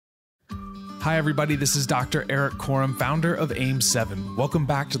Hi, everybody. This is Dr. Eric Corum, founder of AIM7. Welcome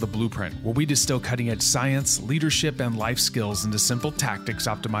back to The Blueprint, where we distill cutting-edge science, leadership, and life skills into simple tactics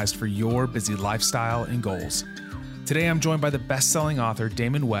optimized for your busy lifestyle and goals. Today, I'm joined by the best-selling author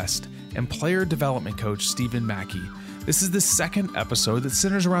Damon West and player development coach Stephen Mackey. This is the second episode that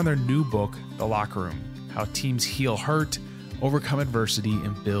centers around their new book, The Locker Room: How Teams Heal Hurt, Overcome Adversity,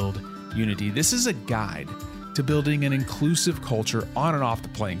 and Build Unity. This is a guide to building an inclusive culture on and off the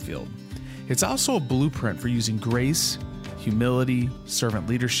playing field. It's also a blueprint for using grace, humility, servant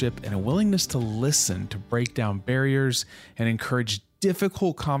leadership, and a willingness to listen to break down barriers and encourage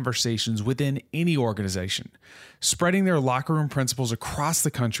difficult conversations within any organization, spreading their locker room principles across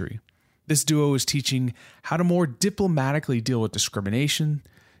the country. This duo is teaching how to more diplomatically deal with discrimination,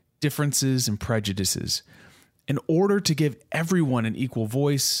 differences, and prejudices in order to give everyone an equal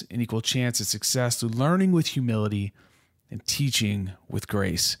voice, an equal chance at success through learning with humility and teaching with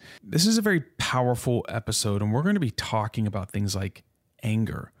grace. This is a very powerful episode, and we're going to be talking about things like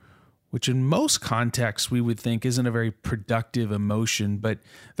anger, which in most contexts we would think isn't a very productive emotion, but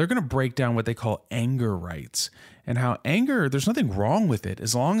they're going to break down what they call anger rights and how anger, there's nothing wrong with it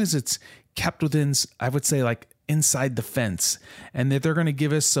as long as it's kept within, I would say, like inside the fence, and that they're going to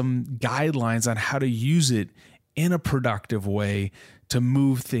give us some guidelines on how to use it in a productive way to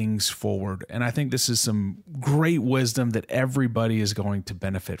move things forward. And I think this is some great wisdom that everybody is going to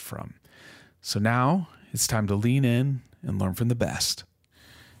benefit from. So now it's time to lean in and learn from the best.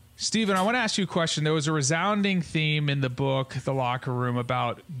 Stephen, I want to ask you a question. There was a resounding theme in the book, The Locker Room,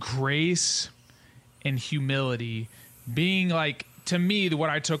 about grace and humility being, like, to me, what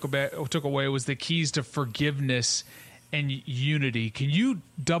I took away was the keys to forgiveness and unity. Can you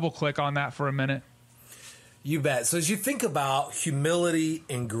double click on that for a minute? You bet. So as you think about humility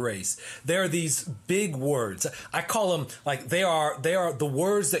and grace, there are these big words. I call them like they are the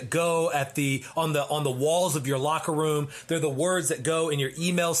words that go at on the walls of your locker room. They're the words that go in your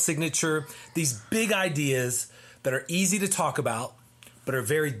email signature. These big ideas that are easy to talk about, but are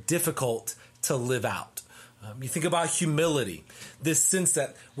very difficult to live out. You think about humility, this sense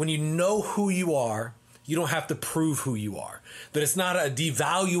that when you know who you are, you don't have to prove who you are. That it's not a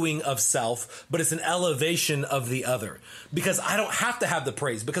devaluing of self, but it's an elevation of the other. Because I don't have to have the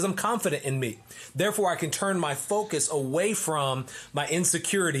praise, because I'm confident in me. Therefore, I can turn my focus away from my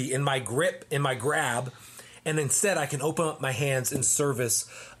insecurity and my grip and my grab, and instead I can open up my hands in service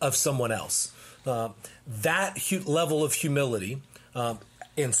of someone else. That level of humility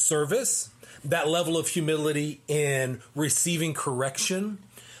in service, that level of humility in receiving correction,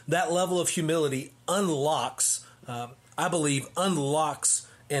 that level of humility unlocks, I believe,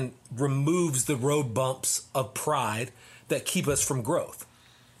 and removes the road bumps of pride that keep us from growth.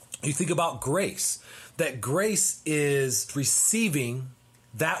 You think about grace, that grace is receiving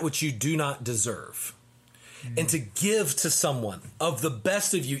that which you do not deserve, and to give to someone of the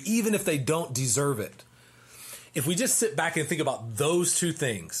best of you, even if they don't deserve it. If we just sit back and think about those two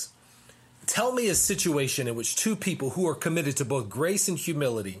things, tell me a situation in which two people who are committed to both grace and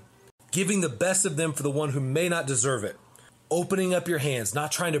humility, giving the best of them for the one who may not deserve it, opening up your hands,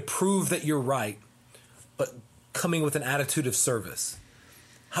 not trying to prove that you're right, but coming with an attitude of service.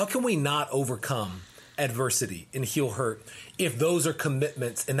 How can we not overcome adversity and heal hurt if those are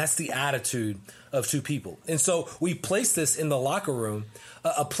commitments and that's the attitude of two people? And so we place this in the locker room,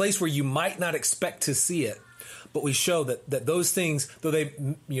 a place where you might not expect to see it, but we show that those things, though they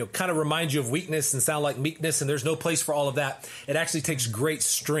kind of remind you of weakness and sound like meekness, and there's no place for all of that, it actually takes great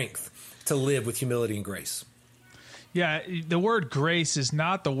strength to live with humility and grace. Yeah, the word grace is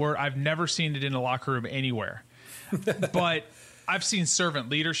not the word. I've never seen it in a locker room anywhere. But I've seen servant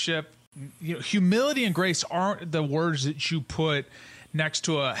leadership. Humility and grace aren't the words that you put next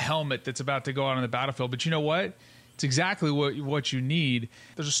to a helmet that's about to go out on the battlefield. But you know what? It's exactly what you need.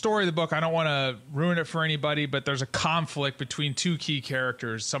 There's a story in the book. I don't want to ruin it for anybody, but there's a conflict between two key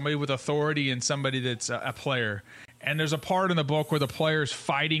characters, somebody with authority and somebody that's a player. And there's a part in the book where the player's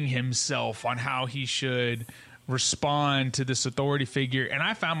fighting himself on how he should respond to this authority figure. And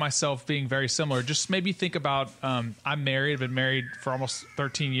I found myself being very similar. Just maybe think about, I'm married. I've been married for almost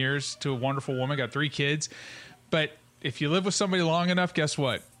 13 years to a wonderful woman, got 3 kids. But if you live with somebody long enough, guess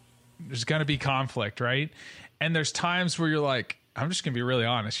what? There's going to be conflict, right? And there's times where you're like, I'm just going to be really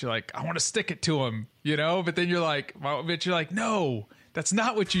honest. You're like, I want to stick it to him, but then you're like, no, that's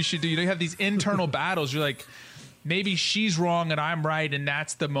not what you should do. You have these internal battles. You're like, maybe she's wrong and I'm right, and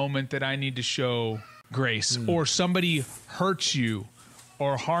that's the moment that I need to show grace. Or somebody hurts you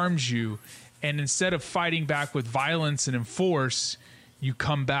or harms you, and instead of fighting back with violence and force, you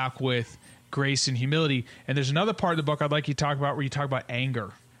come back with grace and humility. And there's another part of the book I'd like you to talk about where you talk about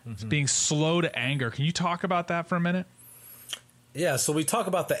anger being slow to anger. Can you talk about that for a minute? Yeah, so we talk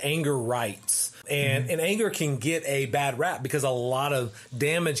about the anger rights, and anger can get a bad rap because a lot of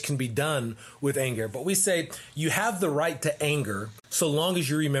damage can be done with anger. But we say you have the right to anger so long as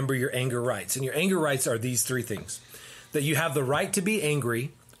you remember your anger rights. And your anger rights are these three things: that you have the right to be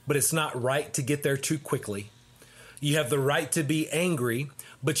angry, but it's not right to get there too quickly. You have the right to be angry,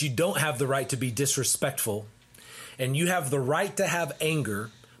 but you don't have the right to be disrespectful. And you have the right to have anger,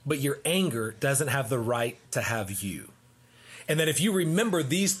 but your anger doesn't have the right to have you. And that if you remember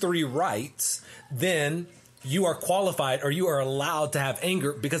these three rights, then you are qualified or you are allowed to have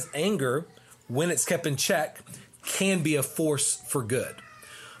anger, because anger, when it's kept in check, can be a force for good.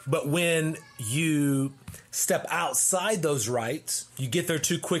 But when you step outside those rights, you get there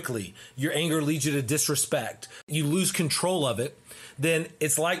too quickly, your anger leads you to disrespect, you lose control of it, then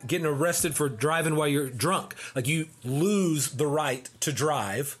it's like getting arrested for driving while you're drunk. Like you lose the right to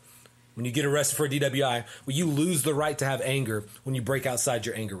drive. When you get arrested for a DWI, well, you lose the right to have anger when you break outside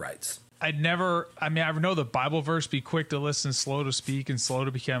your anger rights. I know the Bible verse, be quick to listen, slow to speak, and slow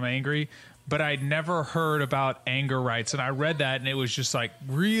to become angry, but I'd never heard about anger rights. And I read that and it was just like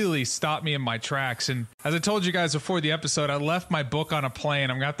really stopped me in my tracks. And as I told you guys before the episode, I left my book on a plane.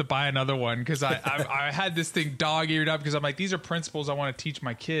 I'm going to have to buy another one because I had this thing dog-eared up because I'm like, these are principles I want to teach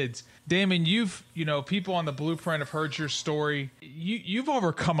my kids. Damon, people on the Blueprint have heard your story. You've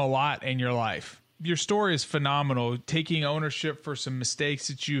overcome a lot in your life. Your story is phenomenal, taking ownership for some mistakes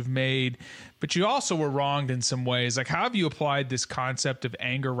that you've made, but you also were wronged in some ways. Like, how have you applied this concept of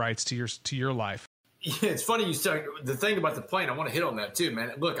anger rights to your life? Yeah, it's funny you start the thing about the plane. I want to hit on that too,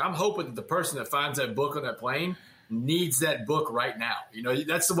 man. Look, I'm hoping that the person that finds that book on that plane needs that book right now.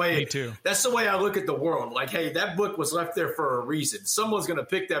 That's the way. Me too. That's the way I look at the world. Like, hey, that book was left there for a reason. Someone's going to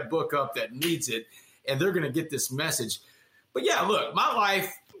pick that book up that needs it, and they're going to get this message. But yeah, look, my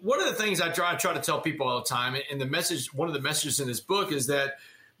life. One of the things I try to tell people all the time, and one of the messages in this book is that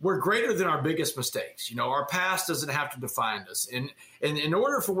we're greater than our biggest mistakes. Our past doesn't have to define us. And in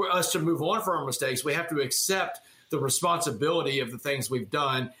order for us to move on from our mistakes, we have to accept the responsibility of the things we've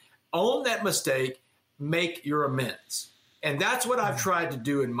done, own that mistake, make your amends. And that's what I've tried to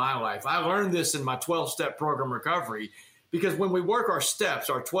do in my life. I learned this in my 12-step program recovery, because when we work our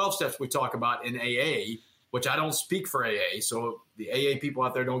 12 steps we talk about in AA, which I don't speak for AA, so the AA people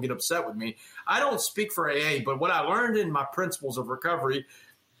out there don't get upset with me. I don't speak for AA, but what I learned in my principles of recovery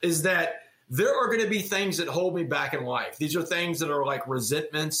is that there are going to be things that hold me back in life. These are things that are like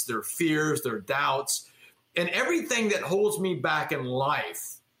resentments, they're fears, they're doubts, and everything that holds me back in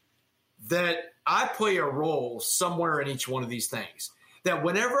life, that I play a role somewhere in each one of these things. That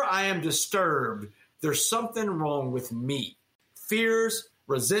whenever I am disturbed, there's something wrong with me. Fears,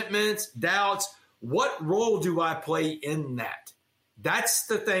 resentments, doubts. What role do I play in that? That's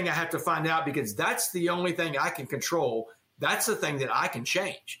the thing I have to find out, because that's the only thing I can control. That's the thing that I can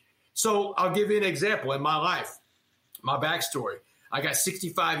change. So I'll give you an example in my life, my backstory. I got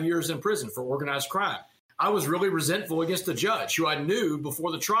 65 years in prison for organized crime. I was really resentful against the judge who I knew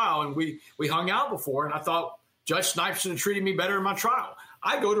before the trial, and we hung out before, and I thought Judge Snipes should have treated me better in my trial.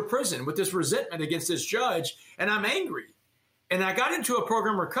 I go to prison with this resentment against this judge, and I'm angry. And I got into a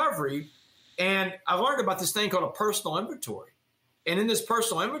program recovery, and I learned about this thing called a personal inventory. And in this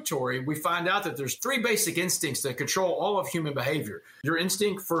personal inventory, we find out that there's three basic instincts that control all of human behavior. Your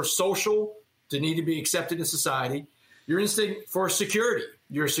instinct for social, to need to be accepted in society. Your instinct for security.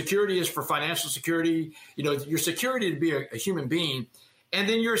 Your security is for financial security. Your security to be a human being. And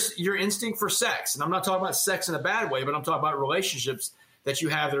then your instinct for sex. And I'm not talking about sex in a bad way, but I'm talking about relationships that you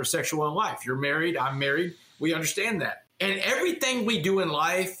have that are sexual in life. You're married, I'm married. We understand that. And everything we do in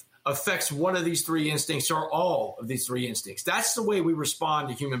life affects one of these three instincts or all of these three instincts. That's the way we respond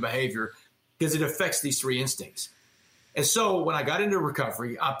to human behavior, because it affects these three instincts. And so when I got into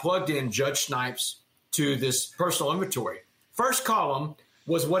recovery, I plugged in Judge Snipes to this personal inventory. First column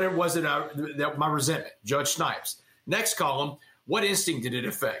was what it was that my resentment, Judge Snipes. Next column, what instinct did it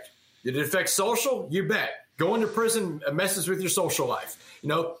affect? Did it affect social? You bet. Going to prison messes with your social life.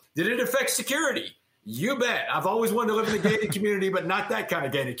 Did it affect security? You bet. I've always wanted to live in the gated community, but not that kind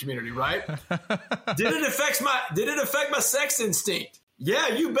of gated community, right? Did it affect my sex instinct? Yeah,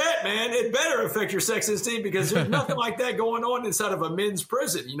 you bet, man. It better affect your sex instinct, because there's nothing like that going on inside of a men's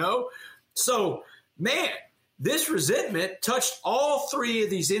prison, So, man, this resentment touched all three of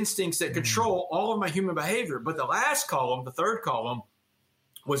these instincts that control all of my human behavior. But the last column, the third column,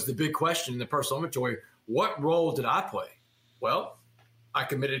 was the big question in the personal inventory. What role did I play? Well, I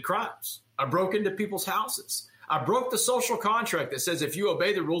committed crimes. I broke into people's houses. I broke the social contract that says if you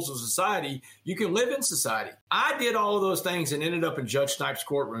obey the rules of society, you can live in society. I did all of those things and ended up in Judge Snipes'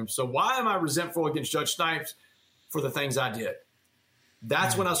 courtroom. So why am I resentful against Judge Snipes? For the things I did.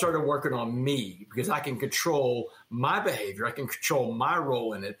 That's when I started working on me, because I can control my behavior. I can control my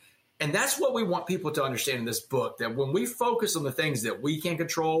role in it. And that's what we want people to understand in this book, that when we focus on the things that we can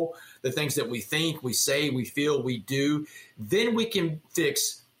control, the things that we think, we say, we feel, we do, then we can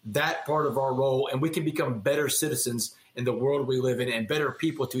fix that part of our role, and we can become better citizens in the world we live in, and better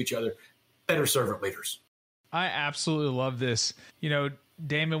people to each other, better servant leaders. I absolutely love this.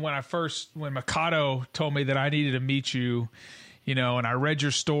 Damon, when Mikado told me that I needed to meet you, and I read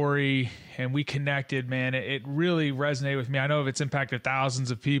your story and we connected, man, it really resonated with me. I know it's impacted thousands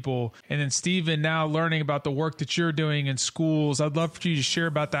of people. And then Stephen, now learning about the work that you're doing in schools, I'd love for you to share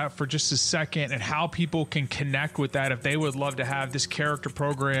about that for just a second, and how people can connect with that if they would love to have this character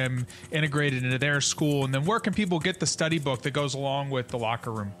program integrated into their school. And then where can people get the study book that goes along with the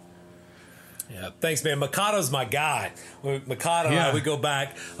locker room? Yeah, thanks, man. Mikado's my guy. Mikado and I, we go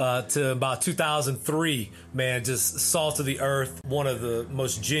back to about 2003, man, just salt of the earth, one of the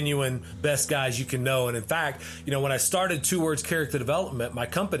most genuine, best guys you can know. And in fact, when I started Two Words Character Development, my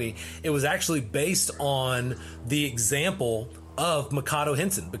company, it was actually based on the example of Mikado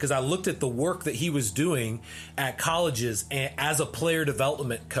Henson, because I looked at the work that he was doing at colleges and as a player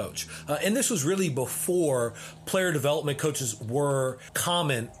development coach. And this was really before player development coaches were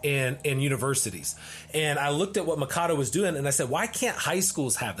common in universities. And I looked at what Mikado was doing and I said, why can't high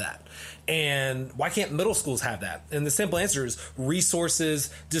schools have that? And why can't middle schools have that? And the simple answer is resources,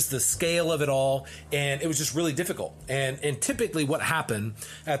 just the scale of it all. And it was just really difficult. And typically what happened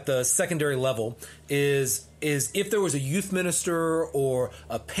at the secondary level is if there was a youth minister or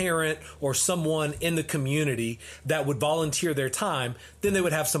a parent or someone in the community that would volunteer their time, then they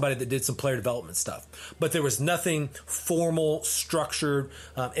would have somebody that did some player development stuff. But there was nothing formal, structured.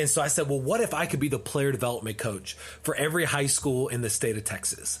 And so I said, well, what if I could be the player development coach for every high school in the state of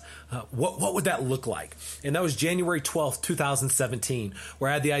Texas? What would that look like? And that was January 12th, 2017, where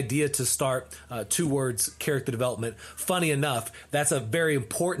I had the idea to start Two Words Character Development. Funny enough, that's a very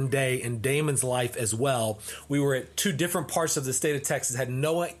important day in Damon's life as well. We were at two different parts of the state of Texas, had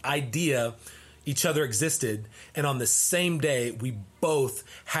no idea each other existed. And on the same day, we both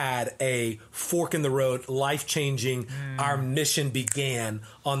had a fork in the road, life-changing. Our mission began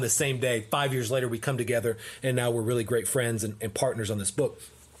on the same day. 5 years later, we come together, and now we're really great friends and partners on this book.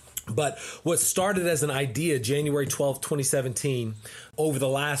 But what started as an idea January 12, 2017, over the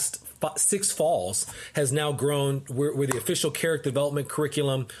last 6 falls has now grown. We're the official character development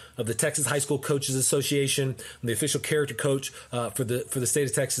curriculum of the Texas High School Coaches Association. I'm the official character coach for the state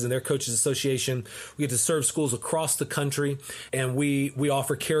of Texas and their Coaches Association. We get to serve schools across the country, and we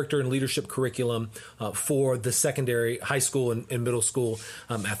offer character and leadership curriculum for the secondary, high school, and middle school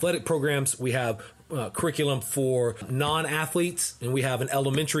athletic programs. We have curriculum for non-athletes, and we have an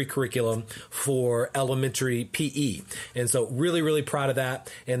elementary curriculum for elementary PE. And so really, really proud of that,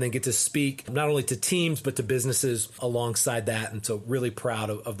 and then get to speak not only to teams, but to businesses alongside that. And so really proud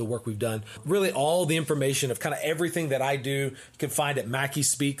of the work we've done. Really all the information of kind of everything that I do, you can find at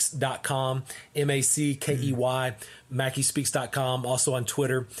MackeySpeaks.com, MACKEY, MackeySpeaks.com, also on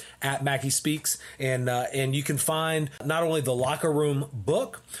Twitter at Mackey Speaks. And you can find not only the Locker Room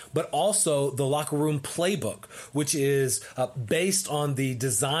book, but also the Locker Room Playbook, which is based on the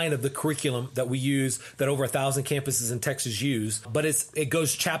design of the curriculum that we use, that over 1,000 campuses in Texas use. But it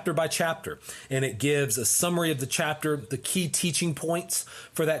goes chapter by chapter, and it gives a summary of the chapter, the key teaching points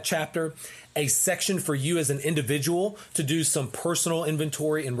for that chapter, a section for you as an individual to do some personal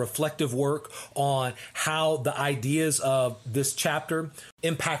inventory and reflective work on how the ideas of this chapter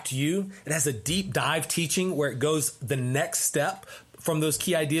impact you. It has a deep dive teaching where it goes the next step from those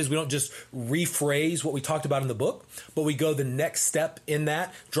key ideas. We don't just rephrase what we talked about in the book, but we go the next step in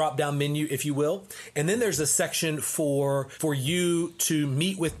that drop down menu, if you will. And then there's a section for you to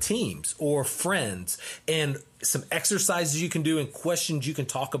meet with teams or friends, and some exercises you can do and questions you can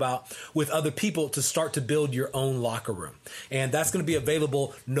talk about with other people to start to build your own locker room. And that's going to be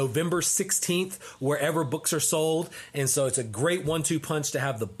available November 16th, wherever books are sold. And so it's a great 1-2 punch to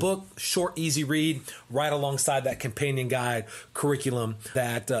have the book, short, easy read, right alongside that companion guide curriculum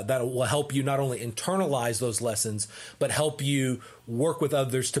that will help you not only internalize those lessons, but help you work with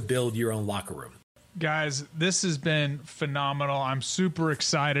others to build your own locker room. Guys, this has been phenomenal. I'm super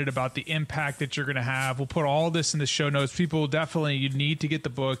excited about the impact that you're going to have. We'll put all this in the show notes. People definitely, you need to get the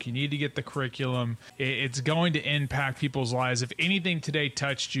book. You need to get the curriculum. It's going to impact people's lives. If anything today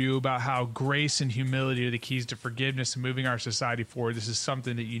touched you about how grace and humility are the keys to forgiveness and moving our society forward, this is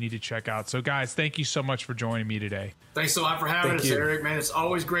something that you need to check out. So, guys, thank you so much for joining me today. Thanks a lot for having us, Eric. Man, it's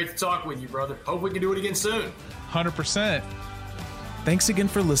always great to talk with you, brother. Hope we can do it again soon. 100%. Thanks again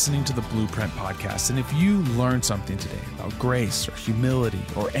for listening to the Blueprint Podcast. And if you learned something today about grace or humility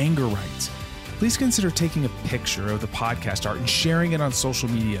or anger rights, please consider taking a picture of the podcast art and sharing it on social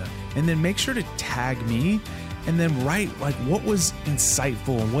media. And then make sure to tag me and then write like what was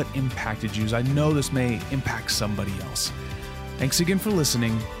insightful and what impacted you. I know this may impact somebody else. Thanks again for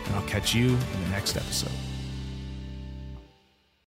listening, and I'll catch you in the next episode.